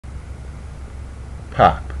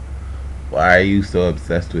Pop, why are you so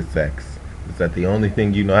obsessed with sex? Is that the only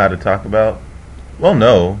thing you know how to talk about? Well,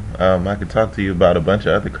 no. I could talk to you about a bunch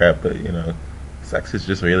of other crap, but sex is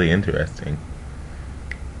just really interesting.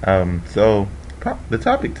 The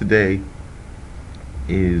topic today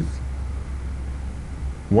is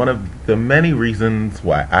one of the many reasons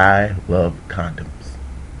why I love condoms.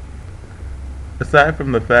 Aside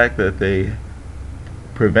from the fact that they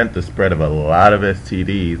prevent the spread of a lot of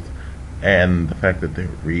STDs and the fact that they're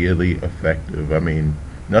really effective. I mean,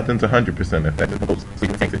 nothing's 100% effective. Those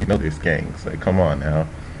sleeping skanks, if you know they're skanks. Like, come on now.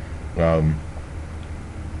 Um,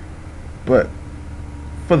 but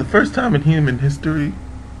for the first time in human history,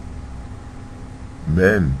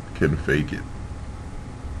 men can fake it.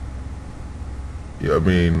 You know what I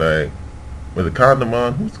mean? Like, with a condom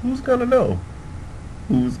on, who's gonna know?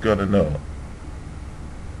 Who's gonna know?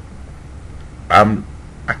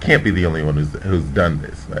 I can't be the only one who's done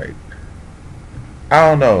this. Like, I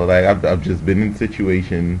don't know. Like, I've just been in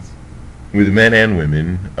situations with men and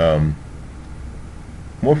women.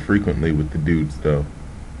 More frequently with the dudes though.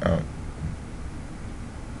 Um,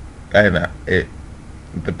 and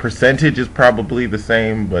the percentage is probably the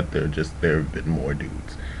same, but there have been more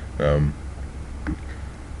dudes. Um,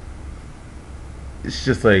 it's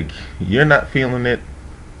just like you're not feeling it.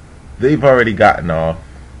 They've already gotten off.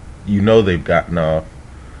 You know they've gotten off,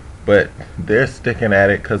 but they're sticking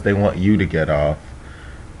at it because they want you to get off.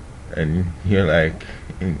 And you're like,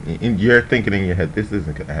 and you're thinking in your head, this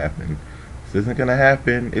isn't gonna happen. This isn't gonna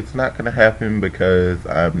happen. It's not gonna happen because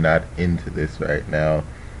I'm not into this right now.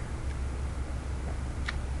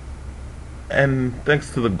 And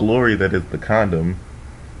thanks to the glory that is the condom,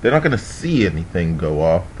 they're not gonna see anything go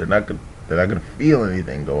off. They're not gonna feel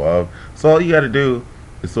anything go off. So all you gotta do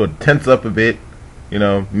is sort of tense up a bit.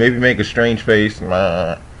 Maybe make a strange face, make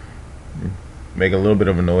a little bit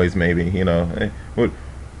of a noise, maybe.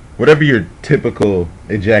 Whatever your typical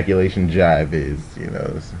ejaculation jive is.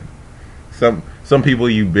 Some people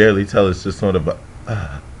you barely tell. It's just sort of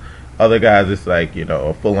other guys. It's like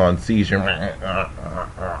a full on seizure.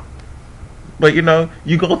 But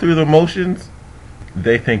you go through the motions.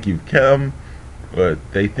 They think you've come, or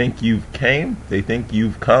they think you've came. They think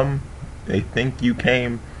you've come. They think you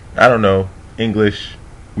came. I don't know. English,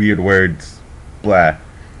 weird words, blah.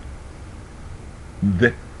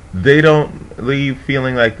 They don't leave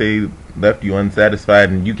feeling like they left you unsatisfied,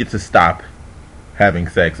 and you get to stop having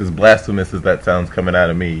sex. As blasphemous as that sounds coming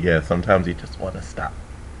out of me, yeah, sometimes you just want to stop.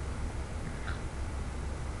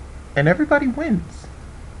 And everybody wins.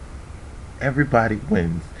 Everybody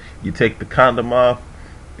wins. You take the condom off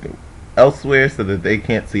elsewhere so that they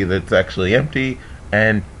can't see that it's actually empty,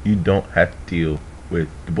 and you don't have to deal with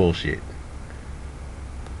the bullshit.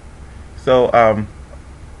 So,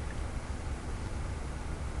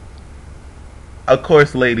 of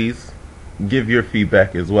course, ladies, give your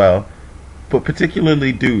feedback as well. But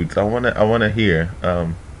particularly dudes, I wanna hear.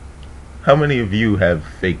 How many of you have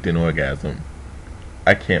faked an orgasm?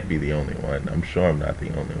 I can't be the only one. I'm sure I'm not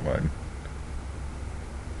the only one.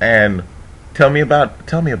 And tell me about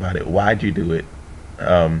it. Why'd you do it?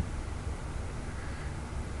 And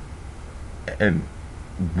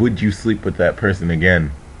would you sleep with that person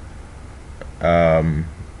again?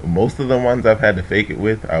 Most of the ones I've had to fake it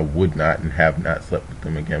with, I would not and have not slept with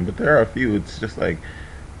them again. But there are a few, it's just like,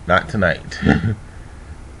 not tonight.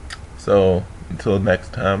 So, until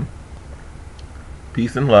next time,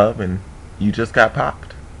 peace and love, and you just got popped.